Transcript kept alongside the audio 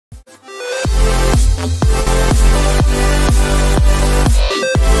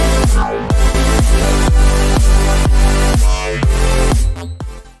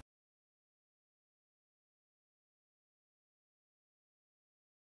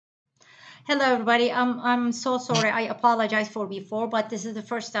Hello, everybody. I'm so sorry. I apologize for before, but this is the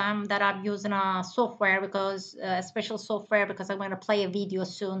first time that I'm using a software because a special software because I'm going to play a video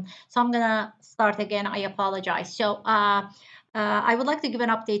soon. So I'm going to start again. I apologize. I would like to give an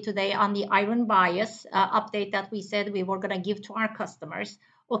update today on the iron bias update that we said we were going to give to our customers.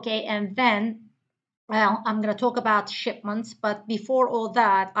 Okay, and then well, I'm going to talk about shipments, but before all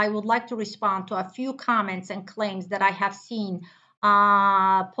that, I would like to respond to a few comments and claims that I have seen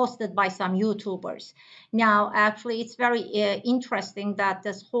posted by some YouTubers. Now, actually, it's very interesting that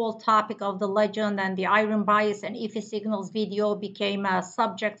this whole topic of the legend and the iron bias and Iffy signals video became a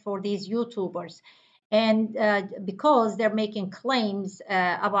subject for these YouTubers. And because they're making claims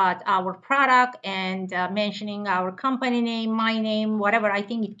about our product and mentioning our company name, my name, whatever, I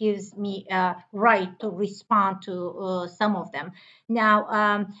think it gives me a right to respond to some of them.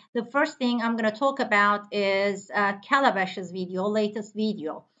 Now, the first thing I'm going to talk about is Calabash's video, latest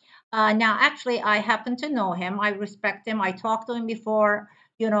video. Now, actually, I happen to know him. I respect him. I talked to him before.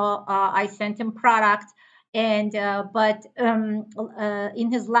 I sent him product, and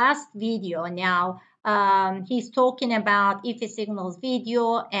in his last video now. He's talking about Iffy Signals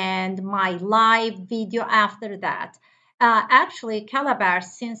video and my live video after that. Actually, Calabash,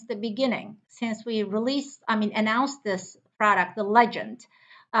 since the beginning, since we announced this product, the Legend,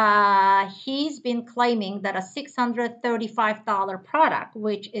 he's been claiming that a $635 product,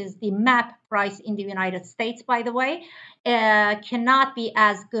 which is the map price in the United States, by the way, cannot be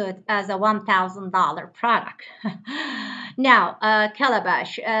as good as a $1,000 product. Now,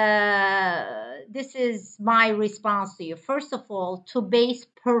 Calabash, this is my response to you. First of all, to base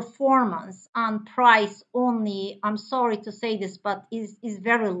performance on price only, I'm sorry to say this, but is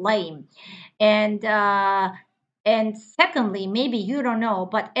very lame. And and secondly, maybe you don't know,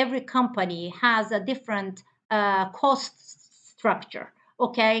 but every company has a different cost structure,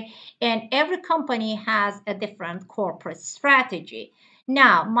 okay? And every company has a different corporate strategy.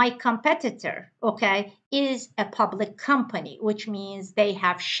 Now, my competitor, okay, is a public company, which means they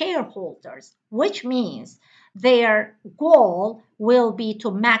have shareholders, which means their goal will be to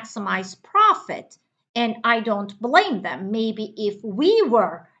maximize profit. And I don't blame them. Maybe if we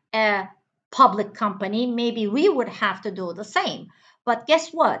were a public company, maybe we would have to do the same. But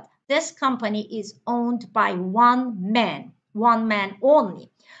guess what? This company is owned by one man only.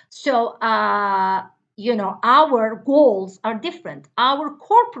 So, our goals are different. Our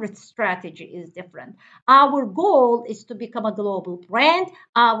corporate strategy is different. Our goal is to become a global brand.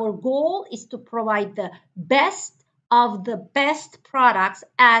 Our goal is to provide the best of the best products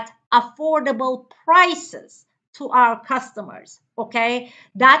at affordable prices to our customers. Okay,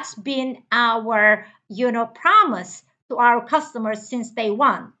 that's been our promise to our customers since day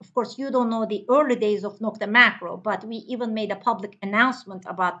one. Of course, you don't know the early days of Nokta Macro, but we even made a public announcement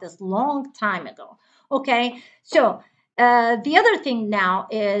about this long time ago. Okay, so the other thing now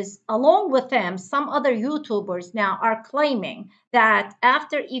is, along with them, some other YouTubers now are claiming that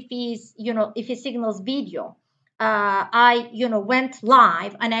after Iffy Signals video, I went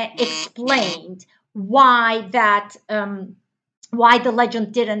live and I explained why the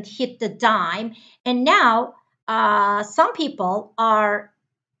legend didn't hit the dime, and now some people are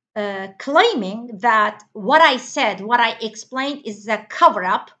claiming that what I said, what I explained, is a cover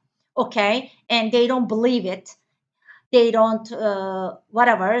up, okay, and they don't believe it. They don't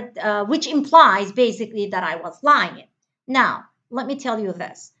whatever, which implies basically that I was lying. Now, let me tell you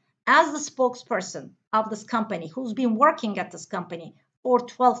this: as the spokesperson of this company, who's been working at this company for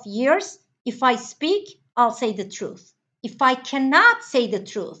 12 years, if I speak, I'll say the truth. If I cannot say the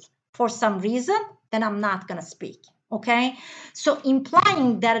truth for some reason, then I'm not going to speak. Okay, so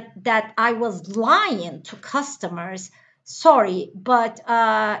implying that I was lying to customers, sorry, but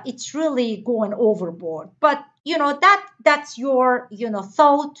it's really going overboard. But that's your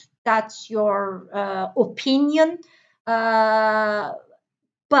thought, that's your opinion. But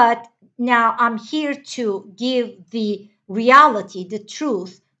now I'm here to give the reality, the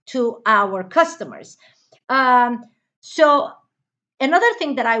truth to our customers. So another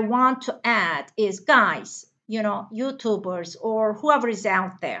thing that I want to add is, guys, YouTubers or whoever is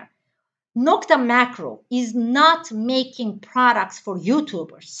out there, Nokta Macro is not making products for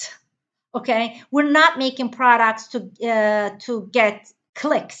YouTubers. Okay, we're not making products to get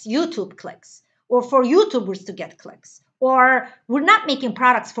clicks, YouTube clicks, or for YouTubers to get clicks, or we're not making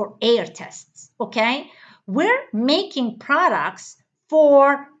products for air tests. Okay, we're making products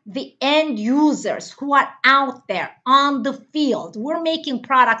for the end users who are out there on the field. We're making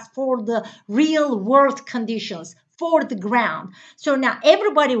products for the real world conditions, for the ground. So now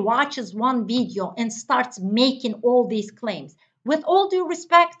everybody watches one video and starts making all these claims. With all due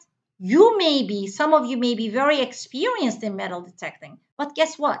respect, Some of you may be very experienced in metal detecting, but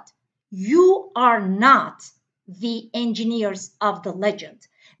guess what? You are not the engineers of the legend.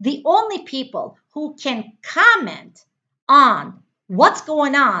 The only people who can comment on what's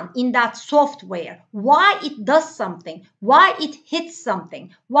going on in that software, why it does something, why it hits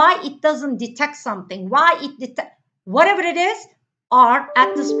something, why it doesn't detect something, why it detects, whatever it is, are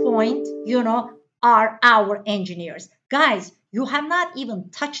at this point, are our engineers. Guys, you have not even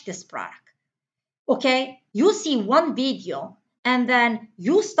touched this product. Okay, you see one video and then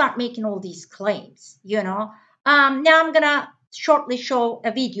you start making all these claims. Now I'm gonna shortly show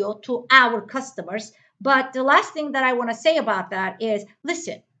a video to our customers, but the last thing that I want to say about that is,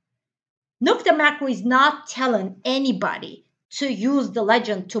 listen, Nukta Macro is not telling anybody to use the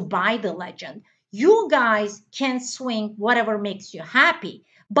legend, to buy the legend. You guys can swing whatever makes you happy,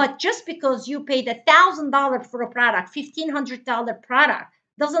 but just because you paid $1,000 for a product, $1,500 product,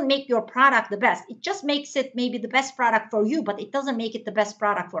 doesn't make your product the best. It just makes it maybe the best product for you, but it doesn't make it the best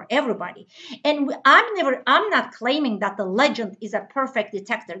product for everybody. And I'm not claiming that the legend is a perfect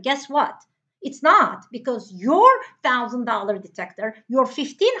detector. Guess what? It's not, because your $1,000 detector, your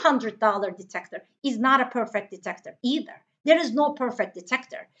 $1,500 detector is not a perfect detector either. There is no perfect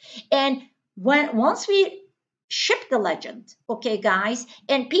detector. And once we ship the legend, okay, guys,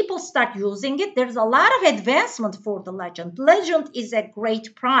 and people start using it, there's a lot of advancement for the legend. Legend is a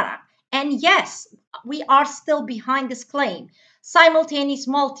great product. And yes, we are still behind this claim. Simultaneous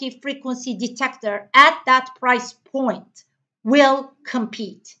multi-frequency detector at that price point will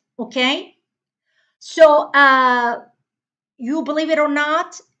compete, okay? So, you believe it or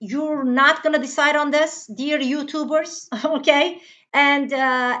not, you're not going to decide on this, dear YouTubers, okay? And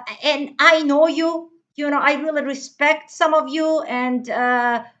I know you, I really respect some of you, and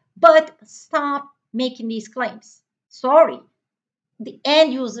but stop making these claims. Sorry. The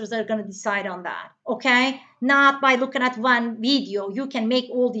end users are going to decide on that, okay? Not by looking at one video. You can make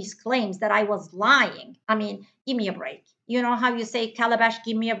all these claims that I was lying. I mean, give me a break. You know how you say, Calabash,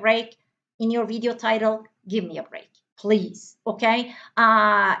 give me a break in your video title? Give me a break, please, okay?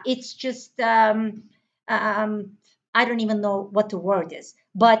 It's just, I don't even know what the word is.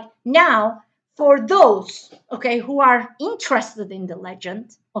 But now, for those, okay, who are interested in the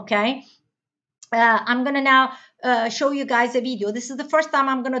legend, okay, I'm gonna now show you guys a video. This is the first time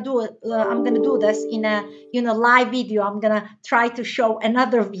I'm gonna do it. I'm gonna do this in a live video. I'm gonna try to show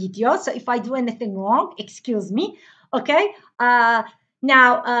another video. So if I do anything wrong, excuse me. Okay. Now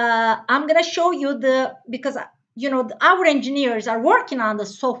I'm gonna show you because our engineers are working on the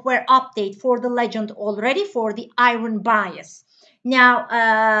software update for the legend already for the iron bias. Now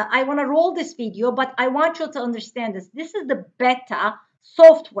I want to roll this video, but I want you to understand this. This is the beta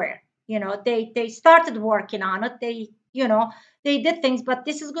software. They started working on it. They did things, but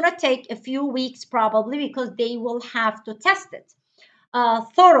this is going to take a few weeks probably, because they will have to test it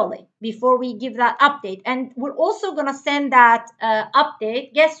thoroughly before we give that update. And we're also going to send that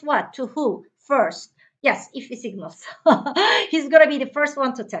update, guess what, to who first? Yes, Iffy Signals. He's going to be the first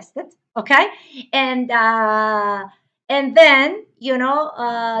one to test it, okay? And then,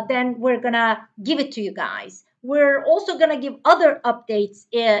 then we're going to give it to you guys. We're also going to give other updates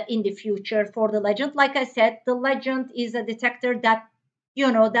in the future for the legend. Like I said, the legend is a detector that,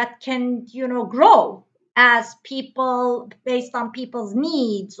 that can, grow as people, based on people's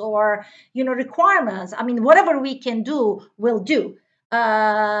needs or, requirements. I mean, whatever we can do, we'll do.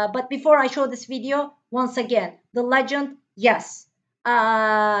 But before I show this video, once again, the legend, yes,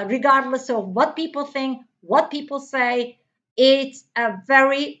 regardless of what people think, what people say, it's a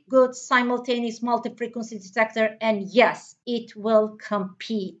very good simultaneous multi-frequency detector, and yes, it will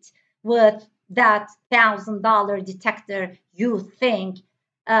compete with that $1,000 detector you think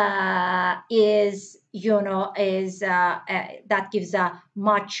is that gives a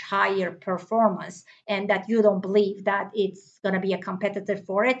much higher performance, and that you don't believe that it's going to be a competitor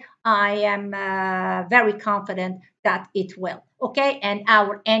for it. I am very confident that it will, okay? And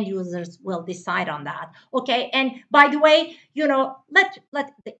our end users will decide on that, okay? And by the way, let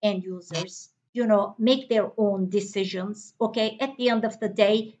the end users, make their own decisions, okay? At the end of the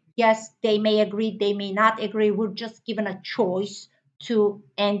day, yes, they may agree, they may not agree. We're just given a choice to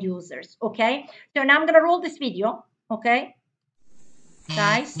end users, okay? So now I'm gonna roll this video, okay?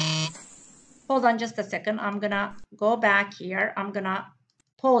 Guys, hold on just a second. I'm gonna go back here. I'm gonna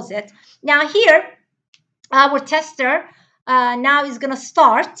pause it. Now here, our tester now is gonna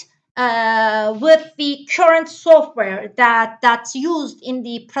start with the current software that's used in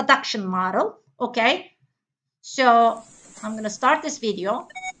the production model, okay? So I'm gonna start this video.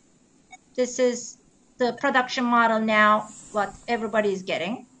 This is the production model now, what everybody is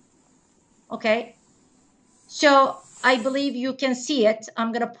getting. Okay, so I believe you can see it.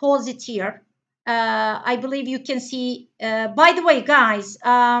 I'm gonna pause it here. I believe you can see. By the way, guys,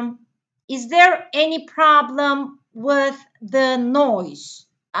 is there any problem with the noise?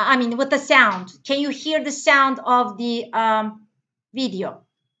 I mean, with the sound? Can you hear the sound of the video?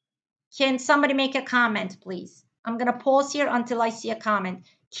 Can somebody make a comment, please? I'm gonna pause here until I see a comment.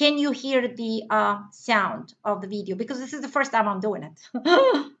 Can you hear the sound of the video? Because this is the first time I'm doing it.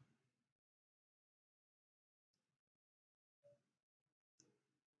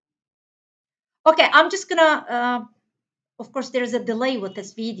 Okay, I'm just gonna, of course, there's a delay with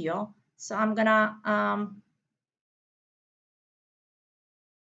this video. So I'm gonna,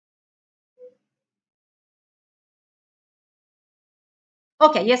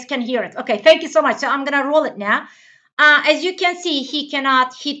 okay, yes, can hear it. Okay, thank you so much. So I'm gonna roll it now. As you can see, he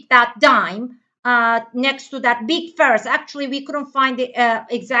cannot hit that dime next to that big Ferris. Actually, we couldn't find the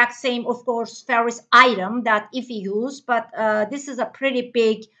exact same, of course, Ferris item that if he used, but this is a pretty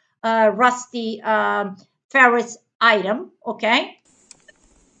big rusty Ferris item, okay?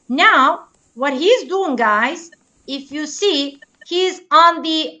 Now, what he's doing, guys, if you see, he's on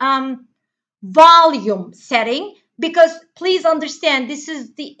the volume setting, because please understand, this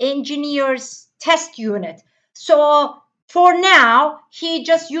is the engineer's test unit. So for now, he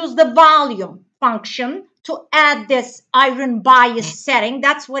just used the volume function to add this iron bias setting.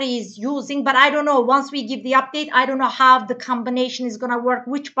 That's what he's using, but I don't know. Once we give the update, I don't know how the combination is going to work,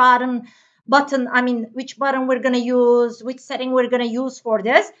 which which button we're going to use, which setting we're going to use for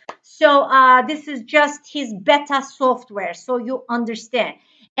this. So this is just his beta software, so you understand.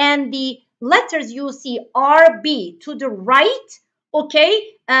 And the letters you see RB to the right,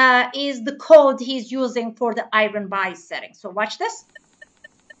 okay, is the code he's using for the iron bias setting. So watch this.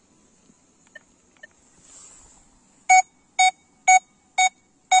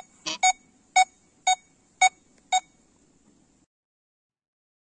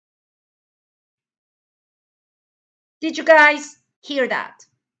 Did you guys hear that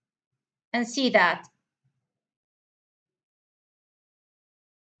and see that?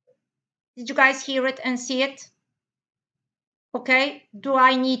 Did you guys hear it and see it? Okay, do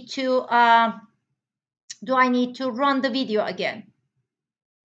I need to run the video again?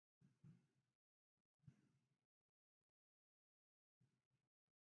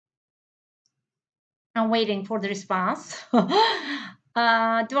 I'm waiting for the response. Do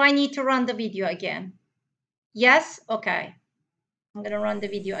I need to run the video again? Yes? Okay. I'm going to run the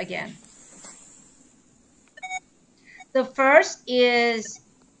video again. The first is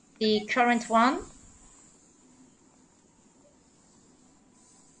the current one.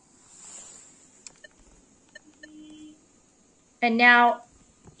 And now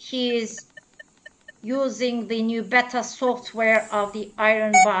he's using the new beta software of the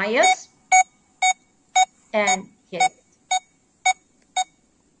iron bias and hit it.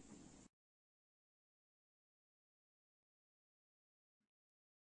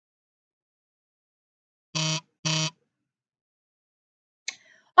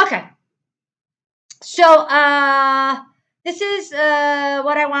 Okay. So this is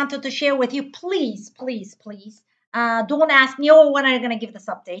what I wanted to share with you. Please, please, please. Don't ask me, oh, when are you going to give this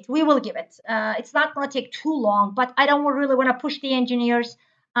update? We will give it. It's not going to take too long, but I don't really want to push the engineers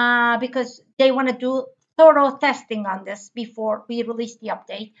because they want to do thorough testing on this before we release the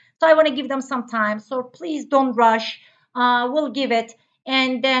update. So I want to give them some time. So please don't rush. We'll give it.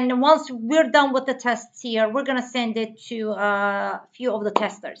 And then once we're done with the tests here, we're going to send it to a few of the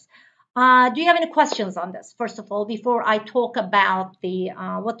testers. Do you have any questions on this, first of all, before I talk about the,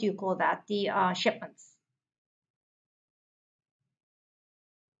 what do you call that, the shipments?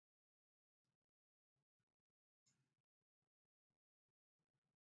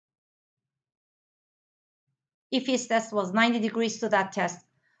 If his test was 90 degrees to that test.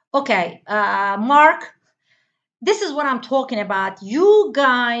 Okay, Mark, this is what I'm talking about. You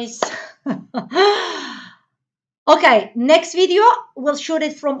guys. Okay, next video, we'll shoot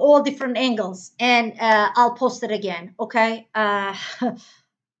it from all different angles and I'll post it again, okay?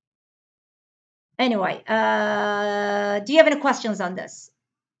 Anyway, do you have any questions on this?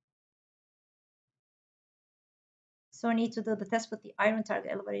 So I need to do the test with the iron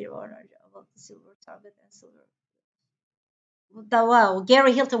target elevator or about the silver target and silver. Wow,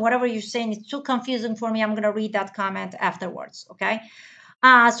 Gary Hilton, whatever you're saying is too confusing for me. I'm going to read that comment afterwards, okay?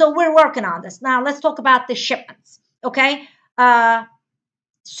 So we're working on this. Now let's talk about the shipments, okay?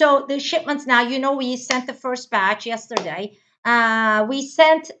 So the shipments now, you know, we sent the first batch yesterday. We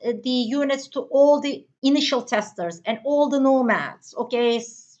sent the units to all the initial testers and all the nomads, okay?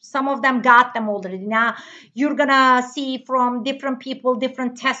 Some of them got them already. Now you're gonna see from different people,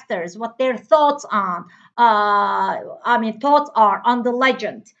 different testers, what their thoughts on. Thoughts are on the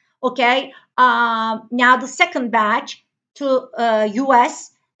legend. Okay. Now the second batch to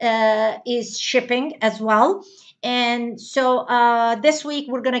US is shipping as well, and so this week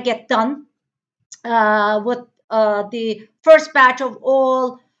we're gonna get done with the first batch of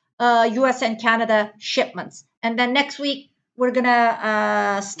all US and Canada shipments. And then next week, we're going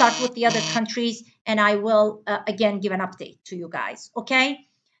to start with the other countries, and I will again give an update to you guys. Okay.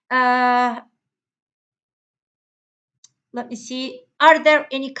 Let me see. Are there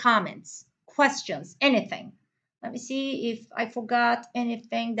any comments, questions, anything? Let me see if I forgot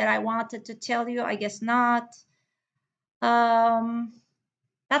anything that I wanted to tell you. I guess not.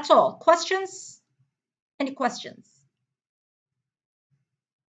 That's all. Questions? Any questions?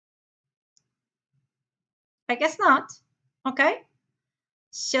 I guess not. Okay.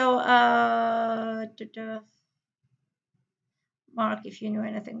 So, Mark, if you knew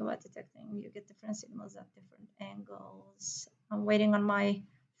anything about detecting, you get different signals at different angles. I'm waiting on my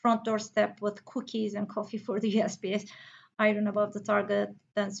front doorstep with cookies and coffee for the USPS. Iron above the target,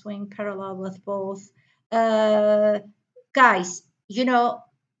 then swing parallel with both. Guys, you know,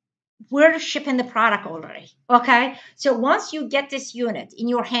 we're shipping the product already. Okay. So once you get this unit in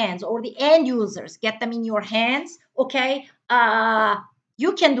your hands, or the end users get them in your hands, okay,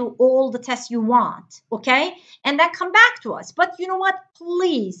 you can do all the tests you want, okay, and then come back to us. But you know what?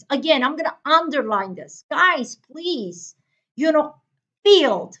 Please, again, I'm gonna underline this, guys. Please, you know,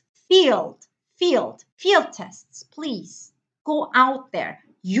 field tests. Please go out there,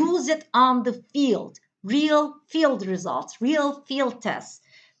 use it on the field, real field results, real field tests.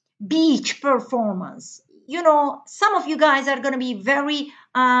 Beach performance. You know, some of you guys are going to be very,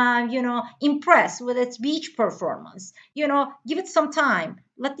 impressed with its beach performance. You know, give it some time.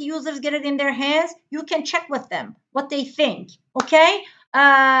 Let the users get it in their hands. You can check with them what they think. Okay.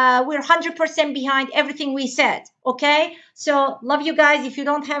 We're 100% behind everything we said. Okay. So love you guys. If you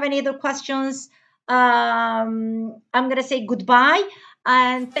don't have any other questions, I'm going to say goodbye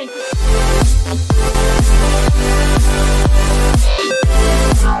and thank you.